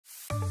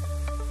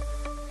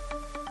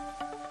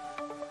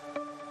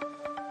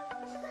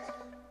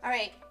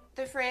right,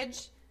 the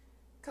fridge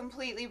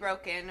completely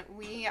broken.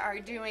 We are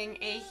doing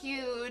a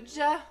huge,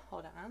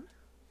 hold on.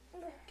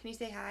 Can you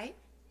say hi?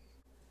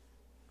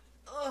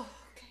 Oh,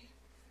 okay.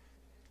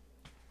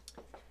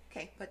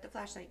 Okay, put the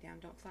flashlight down.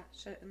 Don't flash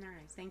it in their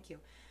eyes. Thank you.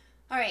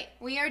 All right,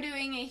 we are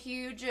doing a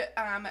huge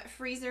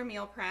freezer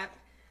meal prep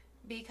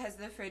because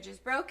the fridge is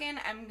broken.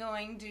 I'm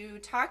going to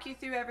talk you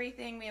through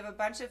everything. We have a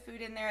bunch of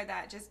food in there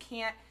that just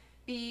can't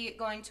be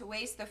going to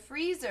waste. The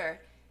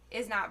freezer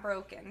is not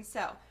broken,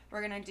 so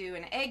we're gonna do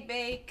an egg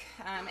bake,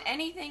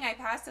 anything I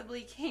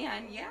possibly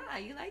can. Yeah,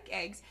 you like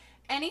eggs.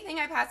 Anything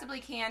I possibly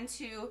can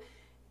to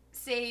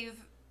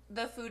save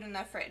the food in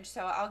the fridge.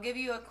 So I'll give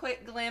you a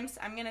quick glimpse.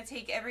 I'm gonna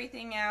take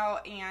everything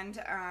out and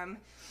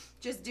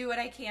just do what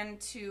I can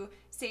to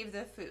save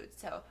the food.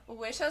 So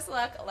wish us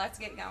luck. Let's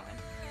get going.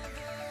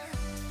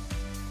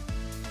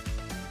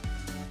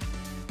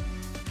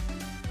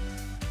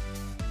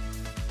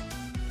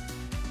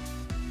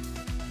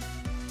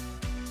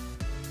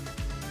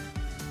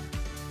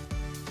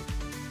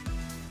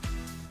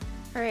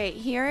 All right,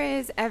 here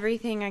is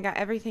everything. I got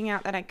everything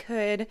out that I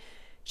could.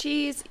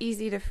 Cheese,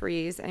 easy to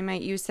freeze. I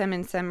might use some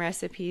in some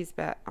recipes,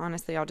 but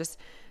honestly, I'll just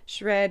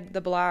shred the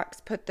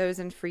blocks, put those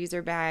in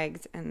freezer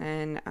bags, and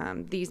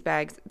then these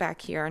bags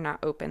back here are not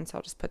open, so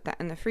I'll just put that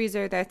in the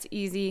freezer. That's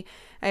easy.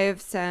 I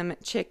have some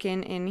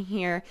chicken in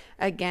here.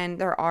 Again,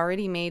 they're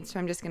already made, so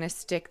I'm just going to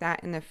stick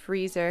that in the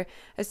freezer.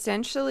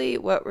 Essentially,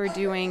 what we're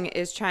doing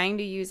is trying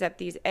to use up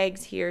these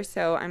eggs here,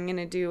 so I'm going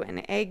to do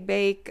an egg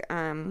bake.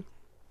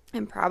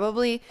 I'm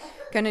probably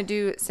going to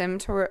do some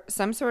sort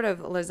of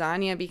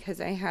lasagna because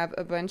I have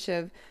a bunch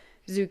of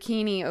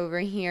zucchini over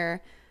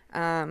here,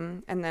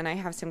 and then I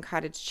have some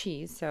cottage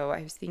cheese, so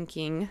I was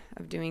thinking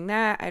of doing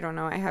that. I don't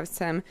know. I have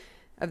some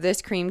of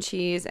this cream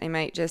cheese. I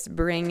might just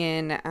bring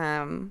in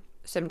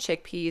some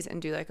chickpeas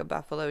and do like a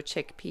buffalo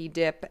chickpea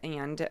dip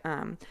and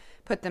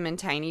put them in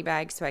tiny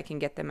bags so I can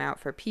get them out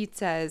for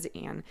pizzas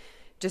and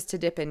just to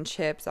dip in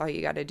chips. All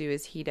you got to do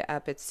is heat it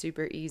up. It's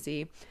super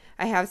easy.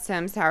 I have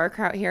some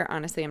sauerkraut here.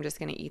 Honestly, I'm just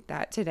going to eat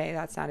that today.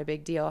 That's not a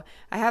big deal.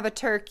 I have a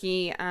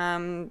turkey.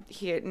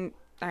 Here,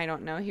 I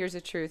don't know. Here's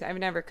the truth. I've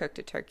never cooked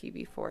a turkey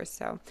before,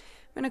 so I'm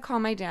going to call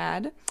my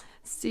dad,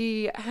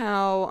 see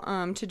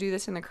how to do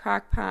this in the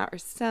crock pot or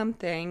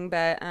something,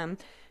 but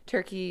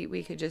turkey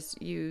we could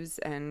just use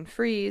and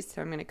freeze,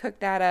 so I'm going to cook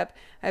that up.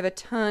 I have a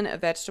ton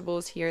of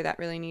vegetables here that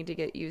really need to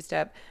get used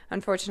up.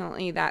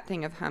 Unfortunately, that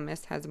thing of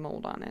hummus has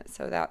mold on it,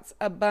 so that's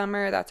a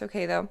bummer. That's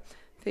okay, though.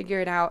 Figure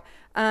it out.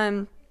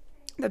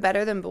 The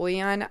better than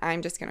bouillon,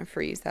 I'm just going to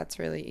freeze. That's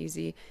really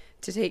easy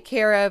to take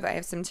care of. I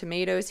have some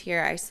tomatoes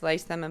here. I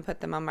slice them and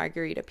put them on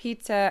margarita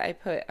pizza. I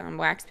put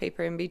wax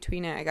paper in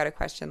between it. I got a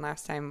question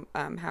last time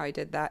how I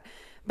did that.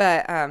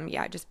 But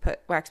yeah, just put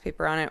wax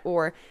paper on it,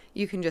 or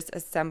you can just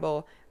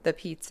assemble the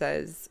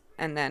pizzas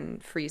and then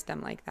freeze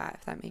them like that,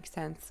 if that makes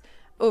sense.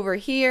 Over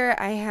here,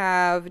 I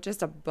have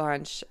just a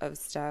bunch of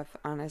stuff,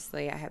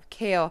 honestly. I have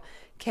kale,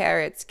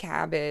 carrots,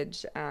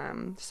 cabbage.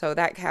 So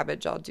that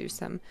cabbage I'll do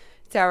some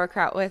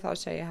sauerkraut with. I'll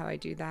show you how I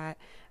do that.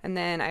 And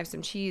then I have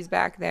some cheese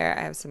back there.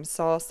 I have some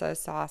salsa,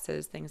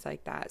 sauces, things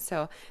like that.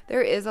 So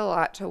there is a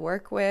lot to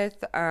work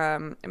with.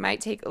 It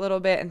might take a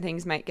little bit and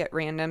things might get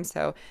random.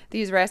 So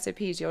these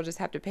recipes, you'll just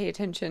have to pay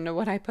attention to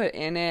what I put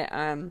in it.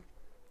 I'm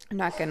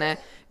not going to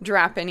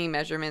drop any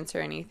measurements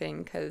or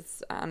anything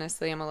because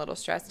honestly, I'm a little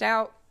stressed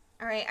out.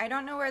 All right, I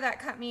don't know where that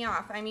cut me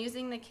off. I'm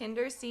using the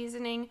Kinder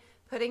seasoning,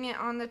 putting it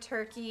on the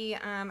turkey.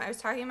 I was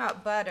talking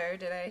about butter.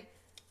 Did I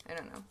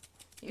don't know.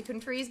 You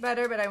can freeze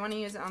butter, but I want to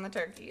use it on the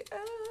turkey.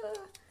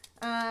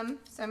 So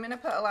I'm going to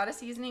put a lot of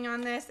seasoning on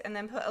this and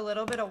then put a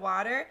little bit of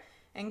water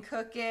and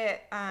cook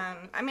it.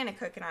 I'm going to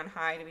cook it on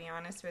high, to be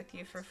honest with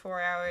you, for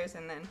 4 hours,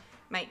 and then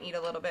might need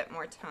a little bit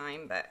more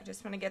time, but I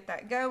just want to get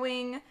that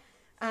going.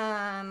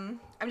 I'm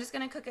just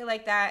going to cook it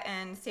like that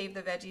and save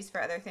the veggies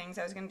for other things.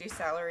 I was going to do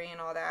celery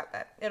and all that,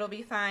 but it'll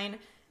be fine.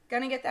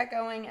 Going to get that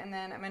going, and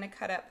then I'm going to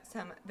cut up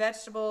some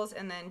vegetables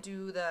and then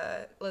do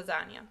the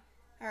lasagna.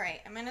 All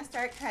right, I'm going to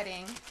start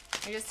cutting.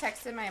 I just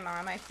texted my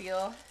mom. I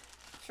feel,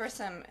 for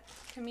some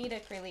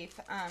comedic relief,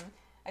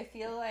 I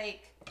feel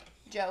like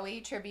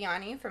Joey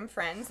Tribbiani from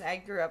Friends. I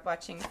grew up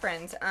watching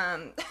Friends.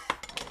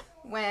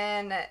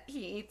 When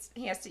he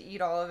has to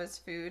eat all of his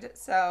food.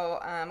 So,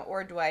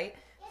 or Dwight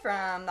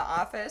from The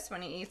Office,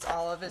 when he eats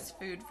all of his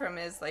food from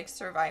his, like,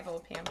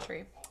 survival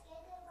pantry.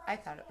 I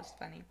thought it was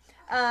funny.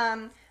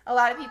 A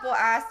lot of people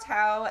asked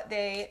how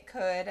they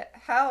could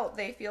help.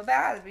 They feel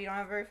bad if we don't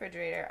have a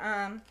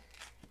refrigerator.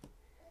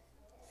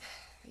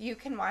 You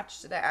can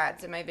watch the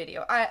ads in my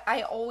video.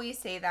 I always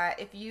say that.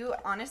 If you,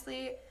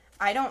 honestly,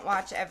 I don't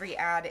watch every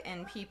ad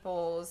in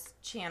people's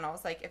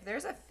channels. Like, if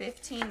there's a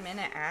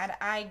 15-minute ad,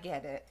 I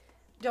get it.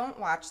 Don't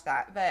watch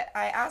that. But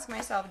I ask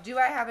myself, do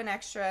I have an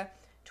extra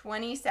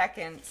 20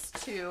 seconds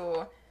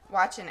to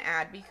watch an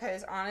ad?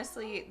 Because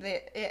honestly,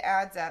 it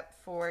adds up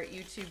for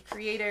YouTube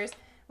creators.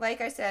 Like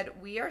I said,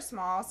 we are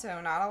small,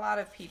 so not a lot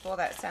of people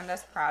that send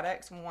us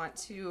products want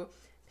to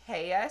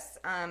pay us.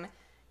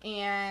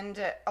 And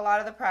a lot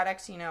of the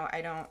products, you know,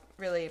 I don't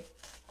really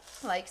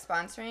like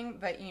sponsoring,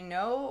 but you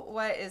know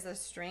what is a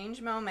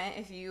strange moment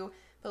if you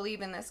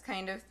believe in this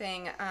kind of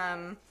thing?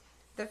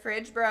 The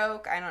fridge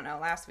broke, I don't know,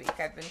 last week.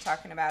 I've been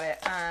talking about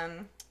it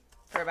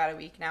for about a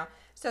week now.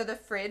 So the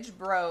fridge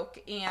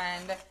broke,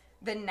 and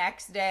the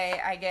next day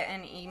I get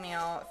an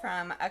email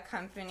from a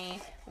company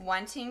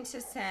wanting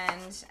to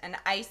send an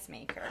ice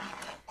maker.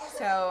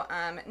 So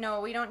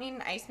no, we don't need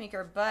an ice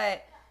maker,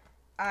 but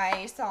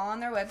I saw on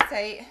their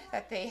website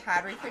that they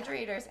had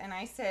refrigerators, and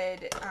I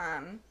said,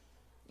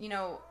 you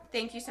know,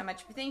 thank you so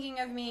much for thinking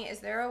of me. Is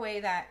there a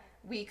way that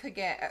we could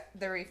get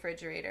the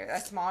refrigerator, a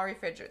small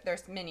refrigerator,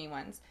 there's mini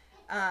ones,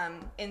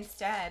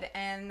 instead?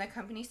 And the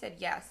company said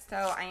yes.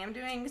 So I am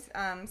doing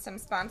some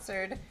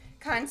sponsored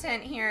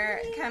content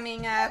here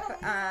coming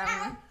up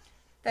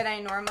that I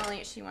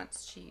normally, she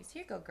wants cheese.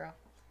 Here you go, girl.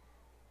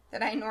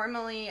 That I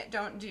normally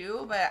don't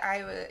do, but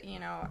I would, you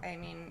know, I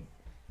mean,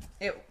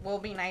 it will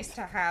be nice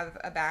to have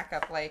a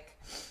backup like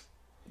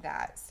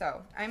that.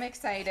 So I'm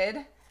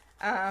excited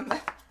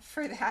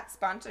for that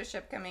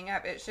sponsorship coming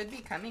up. It should be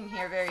coming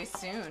here very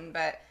soon,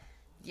 but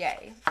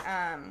yay.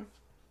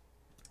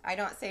 I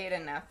don't say it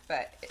enough,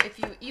 but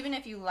even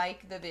if you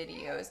like the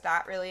videos,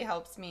 that really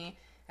helps me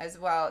as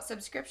well.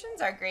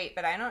 Subscriptions are great,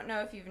 but I don't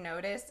know if you've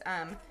noticed,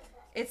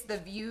 it's the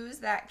views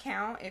that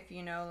count. If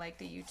you know, like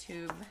the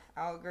YouTube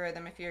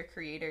algorithm, if you're a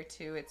creator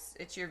too,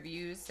 it's your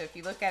views. So if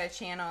you look at a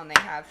channel and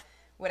they have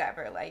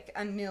whatever, like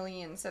 1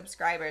 million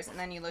subscribers, and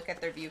then you look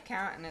at their view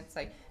count and it's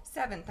like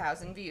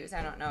 7,000 views.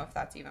 I don't know if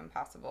that's even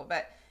possible,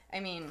 but I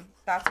mean,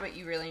 that's what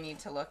you really need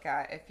to look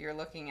at if you're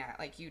looking at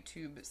like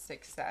YouTube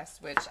success,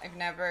 which I've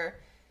never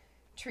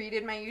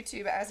treated my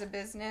YouTube as a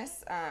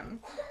business,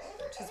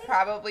 which is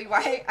probably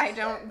why I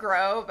don't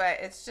grow, but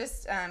it's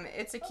just,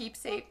 it's a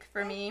keepsake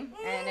for me,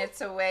 and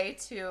it's a way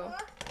to,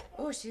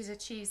 oh, she's a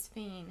cheese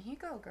fiend. Here you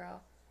go,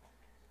 girl.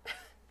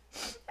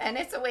 And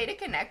it's a way to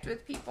connect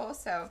with people,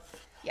 so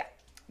yeah,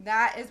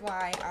 that is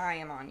why I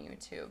am on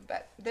YouTube.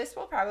 But this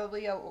will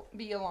probably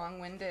be a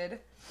long-winded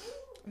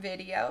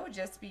video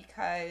just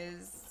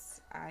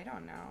because, I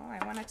don't know,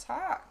 I want to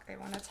talk. I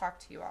want to talk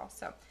to you all,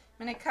 so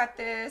I'm going to cut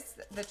this.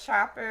 The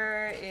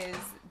chopper is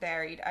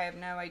buried. I have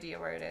no idea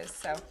where it is.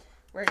 So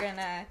we're going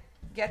to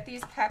get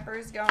these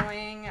peppers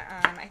going.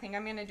 I think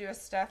I'm going to do a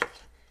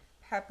stuffed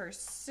pepper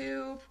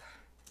soup,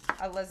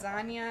 a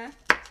lasagna,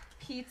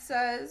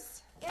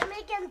 pizzas. You're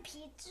making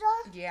pizza?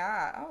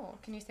 Yeah. Oh,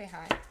 can you say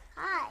hi?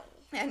 Hi.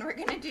 And we're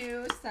going to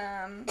do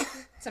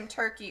some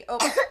turkey. Oh,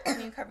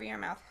 can you cover your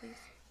mouth,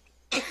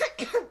 please?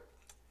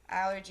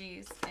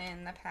 Allergies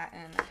in the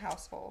Patton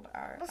household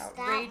are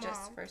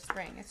outrageous for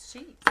spring. It's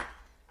cheese.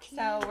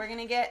 So we're going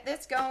to get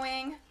this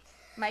going.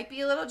 Might be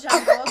a little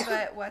jumbled,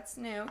 but what's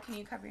new? Can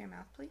you cover your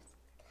mouth, please?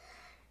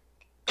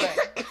 Good.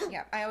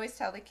 Yeah, I always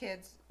tell the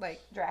kids, like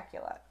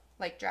Dracula.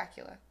 Like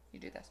Dracula. You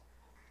do this.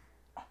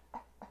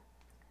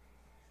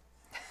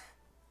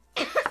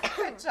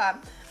 Good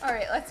job. All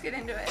right, let's get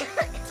into it.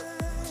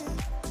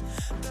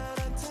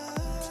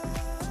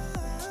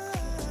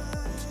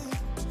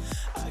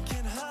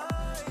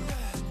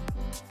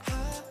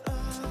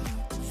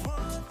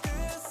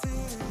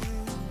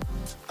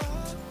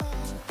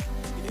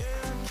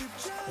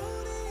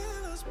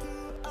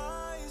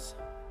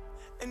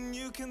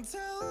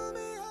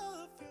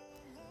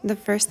 The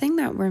first thing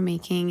that we're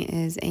making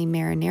is a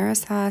marinara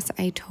sauce.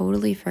 I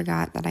totally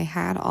forgot that I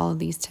had all of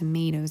these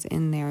tomatoes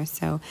in there.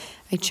 So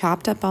I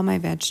chopped up all my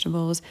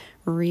vegetables,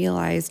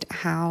 realized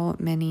how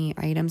many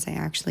items I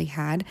actually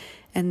had,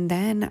 and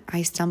then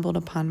I stumbled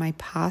upon my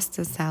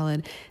pasta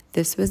salad.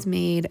 This was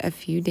made a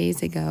few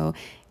days ago,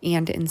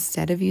 and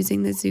instead of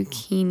using the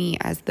zucchini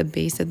as the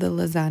base of the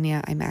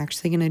lasagna, I'm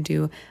actually going to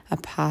do a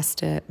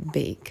pasta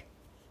bake.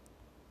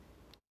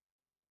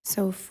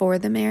 So for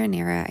the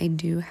marinara, I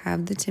do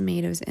have the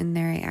tomatoes in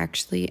there. I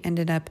actually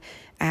ended up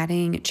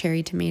adding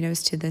cherry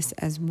tomatoes to this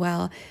as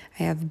well.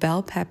 I have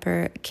bell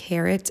pepper,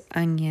 carrot,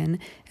 onion,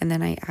 and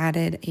then I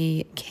added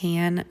a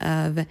can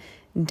of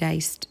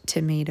diced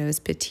tomatoes,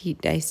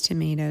 petite diced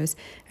tomatoes.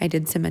 I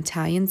did some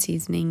Italian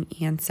seasoning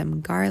and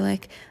some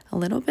garlic, a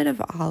little bit of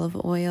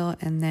olive oil,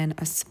 and then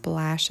a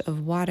splash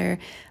of water.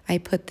 I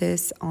put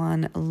this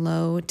on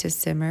low to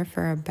simmer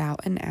for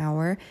about an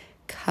hour,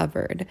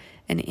 covered.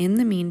 And in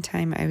the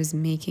meantime, I was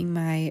making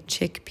my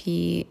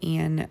chickpea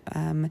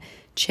and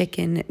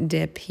chicken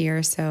dip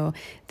here. So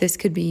this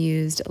could be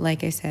used,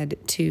 like I said,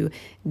 to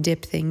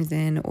dip things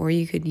in, or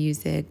you could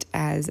use it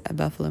as a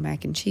buffalo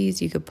mac and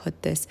cheese. You could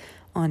put this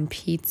on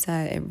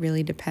pizza. It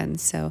really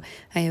depends. So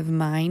I have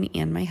mine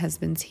and my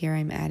husband's here.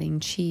 I'm adding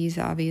cheese,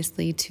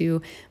 obviously,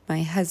 to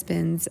my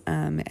husband's,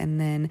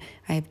 and then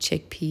I have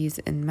chickpeas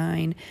in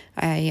mine.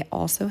 I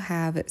also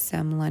have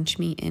some lunch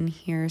meat in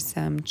here,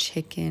 some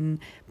chicken,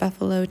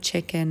 buffalo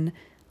chicken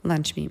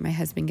lunch meat. My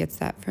husband gets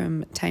that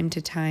from time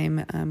to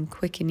time,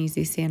 quick and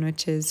easy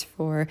sandwiches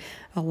for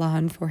a law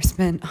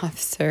enforcement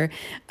officer.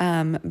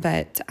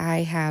 But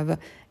I have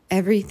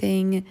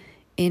everything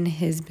in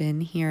his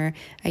bin here.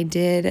 I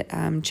did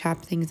chop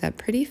things up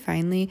pretty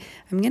finely.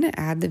 I'm going to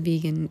add the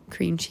vegan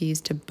cream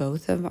cheese to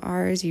both of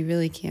ours. You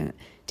really can't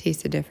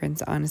taste the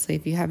difference, honestly.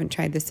 If you haven't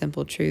tried the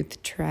Simple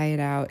Truth, try it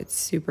out. It's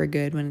super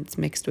good when it's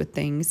mixed with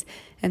things.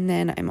 And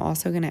then I'm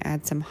also going to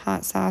add some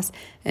hot sauce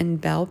and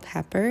bell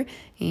pepper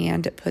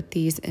and put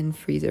these in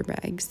freezer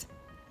bags.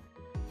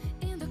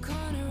 In the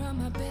corner of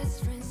my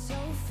best friend's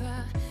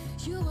sofa,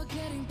 you were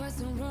getting by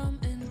some rum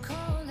and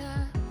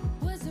cola.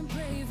 Wasn't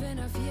brave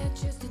enough yet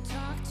just to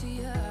talk to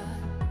you.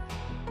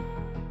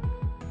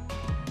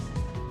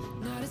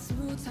 Not a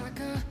smooth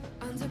talker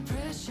under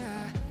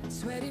pressure.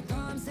 Sweaty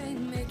palms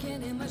ain't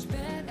making it much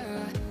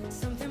better.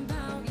 Something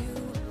about you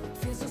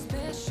feels so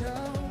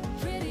special.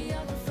 Pretty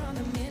other from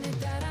the minute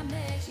that I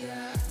met you.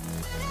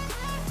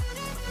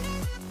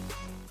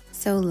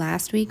 So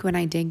last week when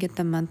I did get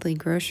the monthly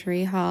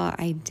grocery haul,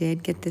 I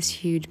did get this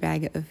huge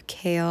bag of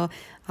kale.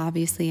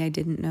 Obviously, I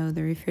didn't know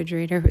the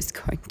refrigerator was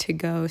going to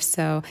go,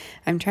 so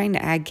I'm trying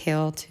to add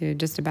kale to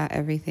just about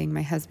everything.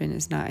 My husband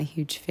is not a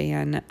huge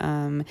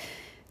fan.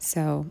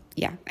 So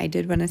yeah, I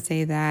did want to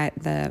say that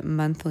the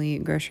monthly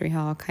grocery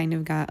haul kind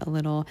of got a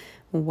little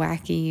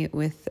wacky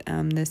with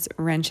this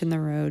wrench in the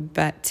road,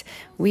 but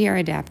we are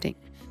adapting.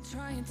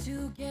 Trying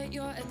to get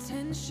your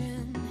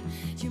attention,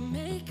 you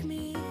make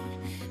me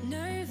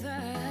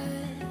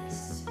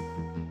nervous.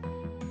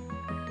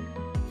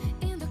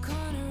 In the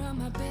corner of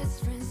my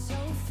best friend's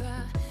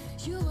sofa,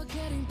 you were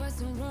getting by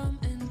some rum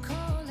and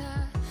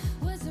cola.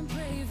 Wasn't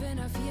brave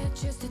enough yet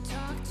just to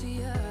talk to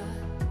you.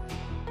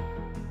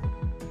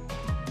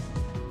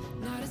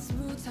 Not a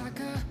smooth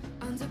talker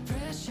under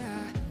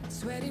pressure.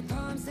 Sweaty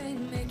palms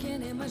ain't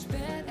making it much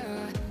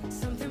better.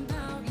 Something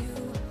about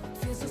you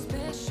feels so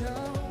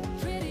special.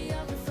 Pretty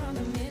other from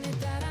the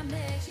minute that I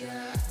met you.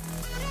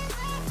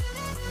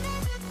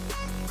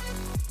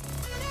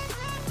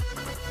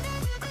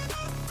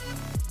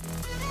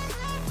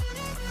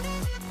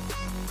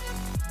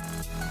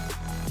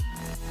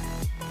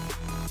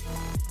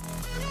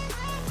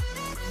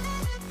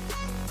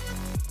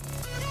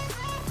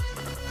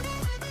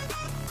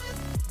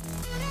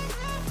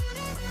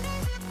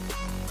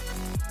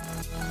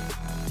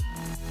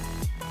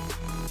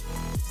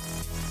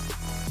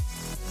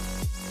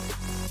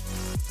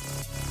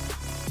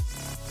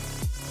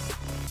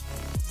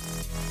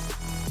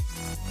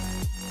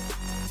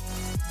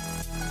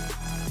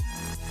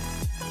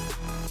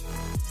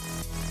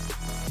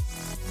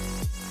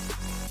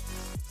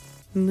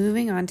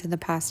 Moving on to the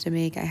pasta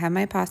bake, I have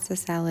my pasta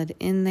salad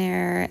in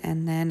there,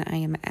 and then I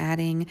am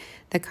adding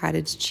the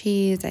cottage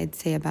cheese. I'd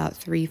say about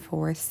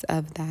 3/4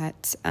 of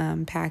that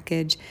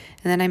package.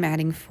 And then I'm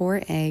adding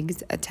 4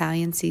 eggs,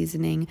 Italian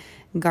seasoning,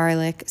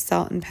 garlic,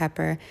 salt, and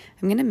pepper.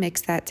 I'm going to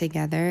mix that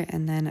together,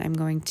 and then I'm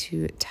going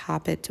to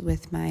top it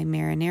with my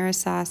marinara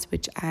sauce,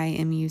 which I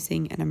am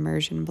using an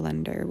immersion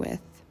blender with.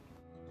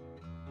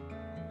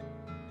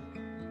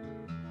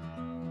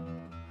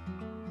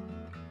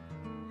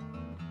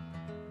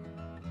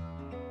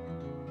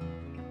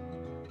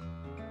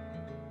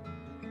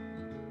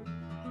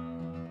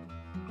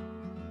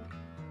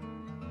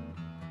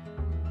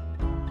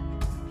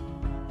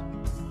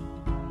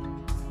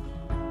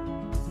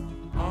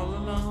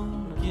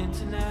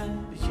 Tonight,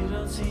 but you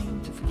don't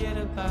seem to forget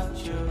about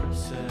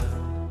yourself.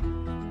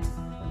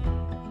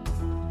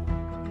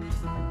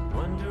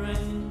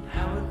 Wondering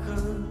how it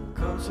could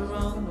go so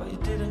wrong, but you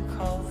didn't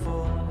call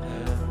for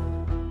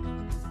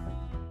help.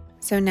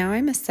 So now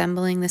I'm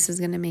assembling. This is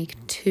going to make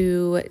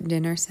 2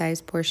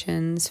 dinner-sized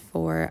portions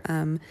for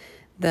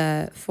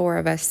the 4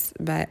 of us,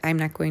 but I'm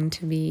not going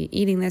to be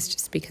eating this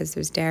just because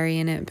there's dairy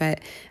in it. But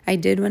I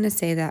did want to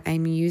say that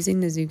I'm using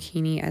the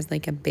zucchini as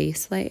like a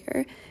base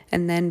layer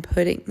and then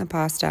putting the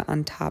pasta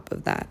on top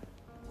of that.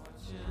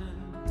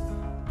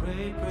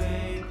 Pray,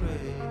 pray,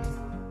 pray.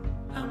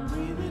 I'm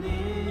breathing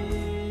in.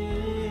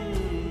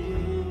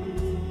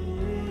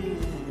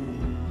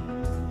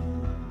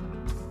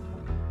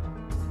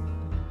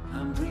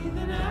 I'm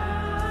breathing out.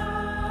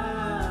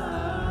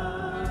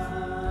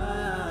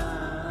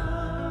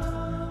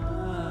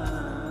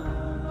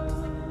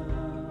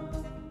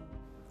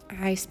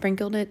 I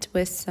sprinkled it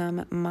with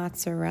some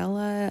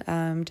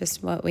mozzarella,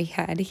 just what we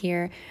had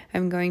here.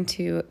 I'm going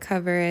to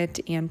cover it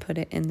and put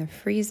it in the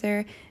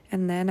freezer,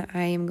 and then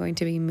I am going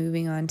to be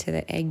moving on to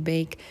the egg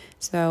bake.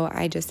 So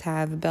I just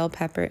have bell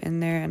pepper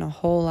in there and a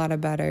whole lot of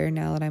butter.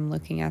 Now that I'm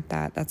looking at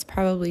that, that's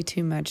probably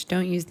too much.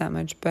 Don't use that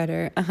much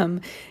butter.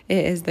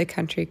 It is the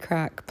Country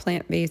Crock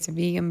plant-based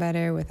vegan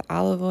butter with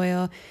olive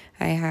oil.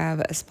 I have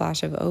a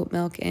splash of oat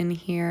milk in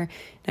here.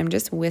 I'm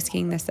just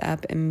whisking this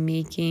up and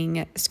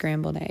making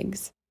scrambled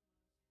eggs.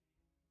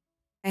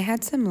 I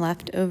had some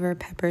leftover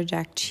pepper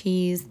jack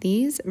cheese.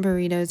 These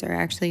burritos are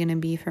actually going to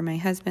be for my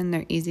husband.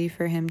 They're easy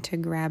for him to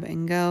grab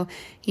and go.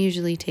 He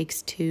usually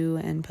takes 2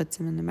 and puts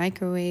them in the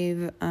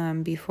microwave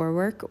before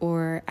work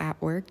or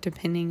at work,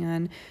 depending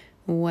on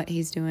what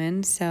he's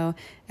doing. So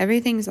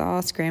everything's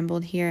all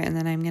scrambled here, and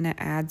then I'm going to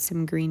add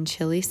some green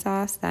chili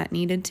sauce that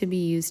needed to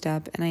be used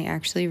up, and I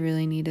actually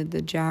really needed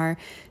the jar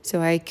so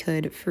I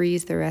could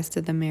freeze the rest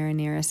of the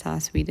marinara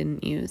sauce we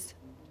didn't use.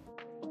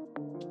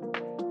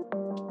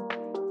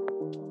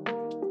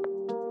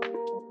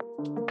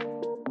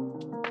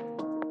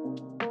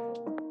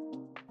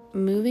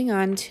 moving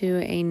on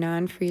to a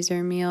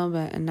non-freezer meal,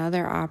 but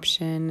another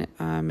option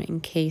in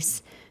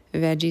case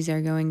veggies are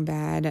going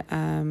bad,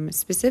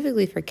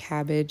 specifically for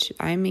cabbage.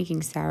 I'm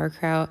making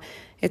sauerkraut.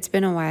 It's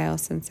been a while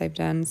since I've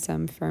done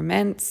some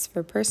ferments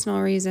for personal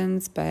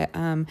reasons, but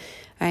I'm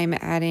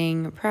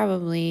adding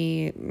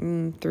probably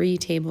 3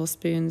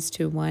 tablespoons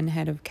to 1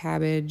 head of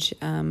cabbage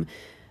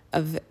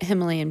of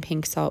Himalayan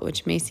pink salt,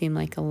 which may seem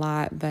like a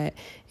lot, but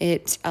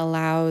it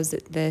allows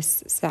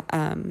this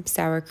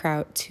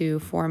sauerkraut to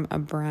form a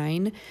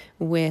brine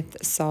with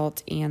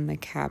salt and the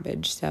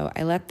cabbage. So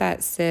I let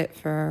that sit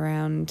for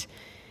around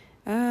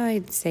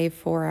I'd say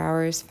 4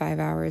 hours, 5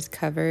 hours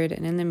covered.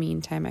 And in the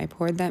meantime, I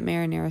poured that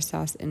marinara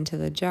sauce into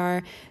the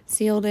jar,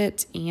 sealed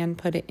it, and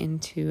put it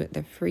into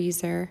the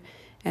freezer.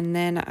 And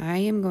then I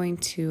am going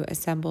to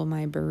assemble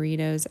my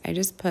burritos. I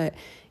just put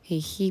a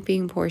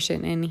heaping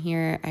portion in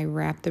here. I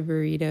wrap the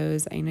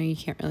burritos. I know you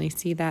can't really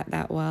see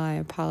that well. I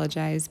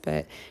apologize,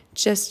 but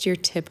just your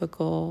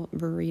typical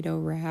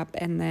burrito wrap.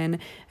 And then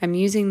I'm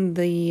using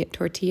the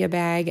tortilla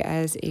bag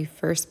as a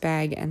first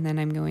bag, and then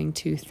I'm going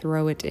to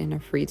throw it in a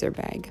freezer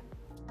bag.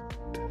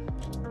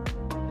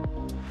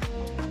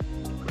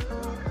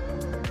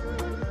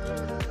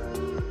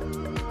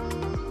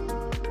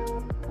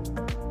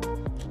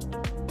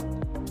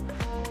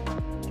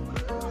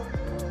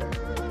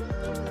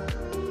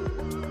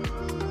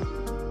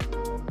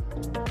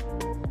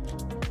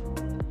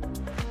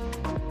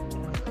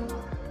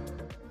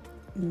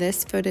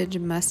 This footage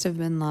must have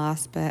been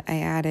lost, but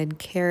I added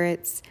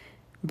carrots,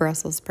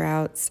 Brussels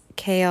sprouts,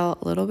 kale,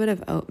 a little bit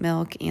of oat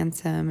milk, and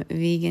some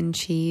vegan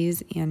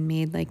cheese, and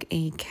made like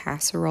a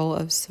casserole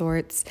of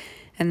sorts.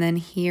 And then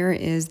here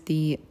is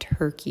the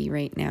turkey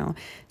right now.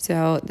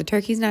 So the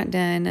turkey's not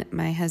done.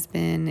 My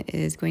husband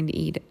is going to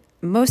eat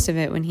most of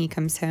it when he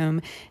comes home,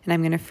 and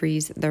I'm going to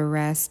freeze the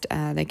rest.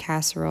 The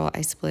casserole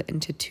I split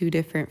into 2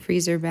 different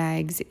freezer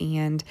bags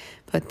and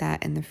put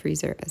that in the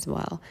freezer as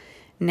well.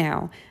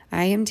 Now,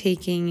 I am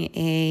taking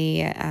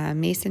a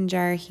mason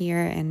jar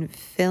here and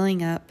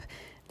filling up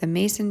the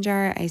mason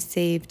jar. I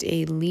saved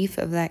a leaf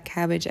of that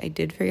cabbage. I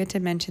did forget to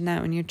mention that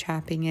when you're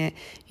chopping it,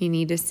 you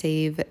need to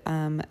save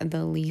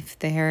the leaf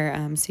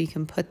there so you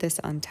can put this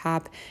on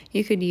top.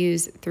 You could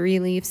use 3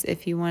 leaves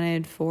if you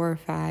wanted 4 or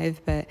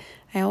 5, but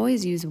I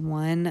always use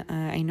 1.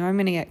 I know I'm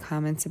going to get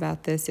comments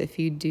about this if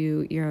you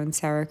do your own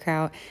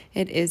sauerkraut.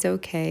 It is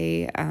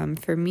okay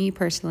for me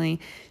personally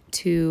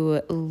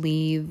to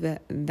leave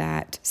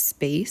that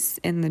space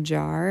in the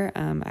jar.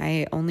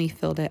 I only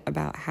filled it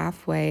about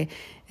halfway,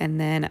 and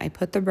then I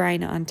put the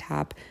brine on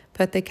top,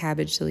 put the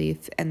cabbage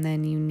leaf, and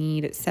then you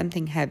need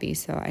something heavy.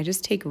 So I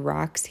just take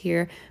rocks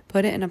here,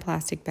 put it in a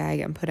plastic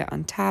bag, and put it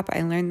on top.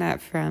 I learned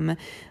that from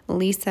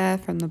Lisa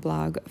from the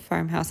blog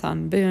Farmhouse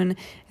on Boone,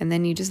 and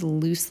then you just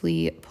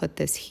loosely put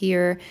this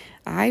here.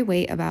 I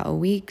wait about a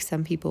week.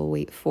 Some people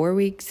wait 4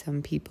 weeks.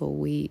 Some people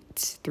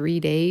wait 3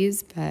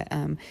 days, but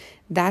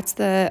that's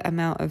the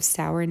amount of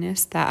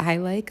sourness that I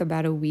like,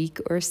 about a week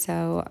or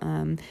so.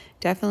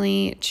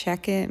 Definitely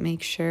check it,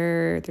 make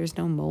sure there's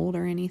no mold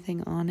or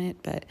anything on it,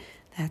 but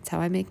that's how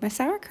I make my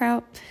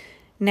sauerkraut.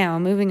 Now,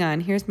 moving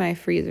on, here's my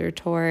freezer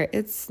tour.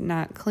 It's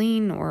not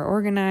clean or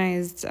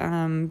organized,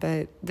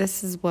 but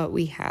this is what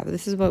we have.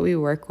 This is what we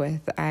work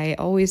with. I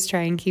always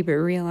try and keep it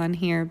real on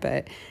here,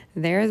 but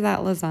there's that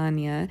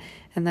lasagna.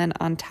 And then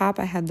on top,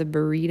 I have the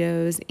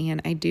burritos,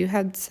 and I do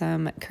have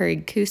some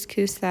curried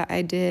couscous that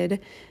I did.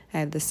 I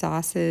have the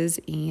sauces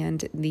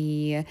and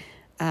the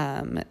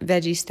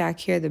veggie stock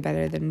here, the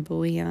Better Than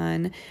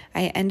Bouillon.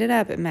 I ended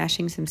up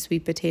mashing some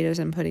sweet potatoes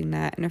and putting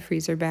that in a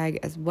freezer bag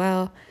as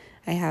well.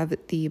 I have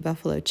the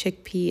buffalo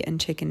chickpea and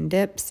chicken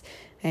dips.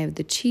 I have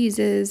the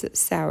cheeses,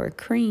 sour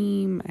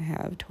cream. I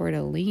have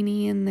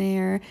tortellini in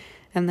there.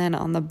 And then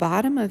on the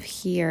bottom of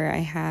here, I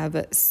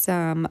have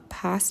some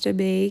pasta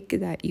bake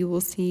that you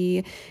will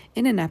see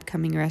in an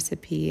upcoming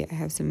recipe. I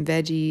have some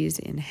veggies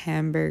and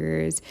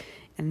hamburgers,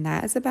 and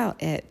that is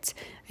about it.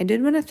 I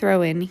did want to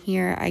throw in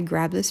here, I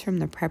grabbed this from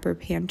the prepper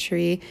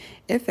pantry.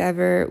 If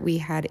ever we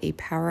had a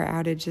power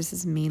outage, this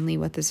is mainly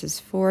what this is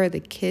for. The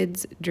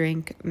kids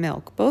drink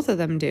milk. Both of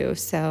them do.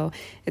 So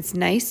it's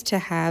nice to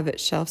have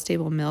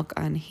shelf-stable milk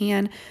on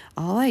hand.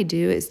 All I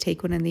do is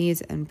take one of these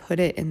and put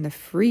it in the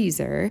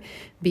freezer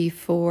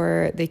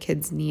before the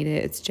kids need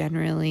it. It's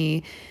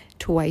generally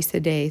twice a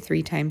day,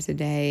 3 times a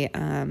day,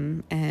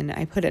 and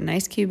I put an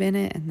ice cube in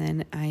it, and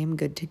then I am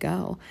good to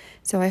go.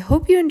 So I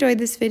hope you enjoyed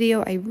this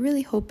video. I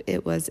really hope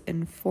it was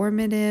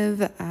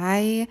informative.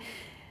 I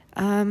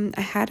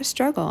had a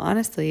struggle,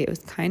 honestly. It was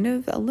kind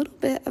of a little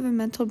bit of a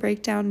mental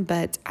breakdown,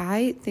 but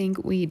I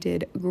think we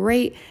did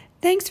great.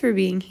 Thanks for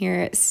being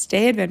here.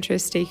 Stay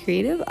adventurous, stay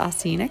creative. I'll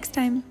see you next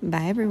time.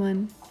 Bye,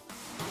 everyone.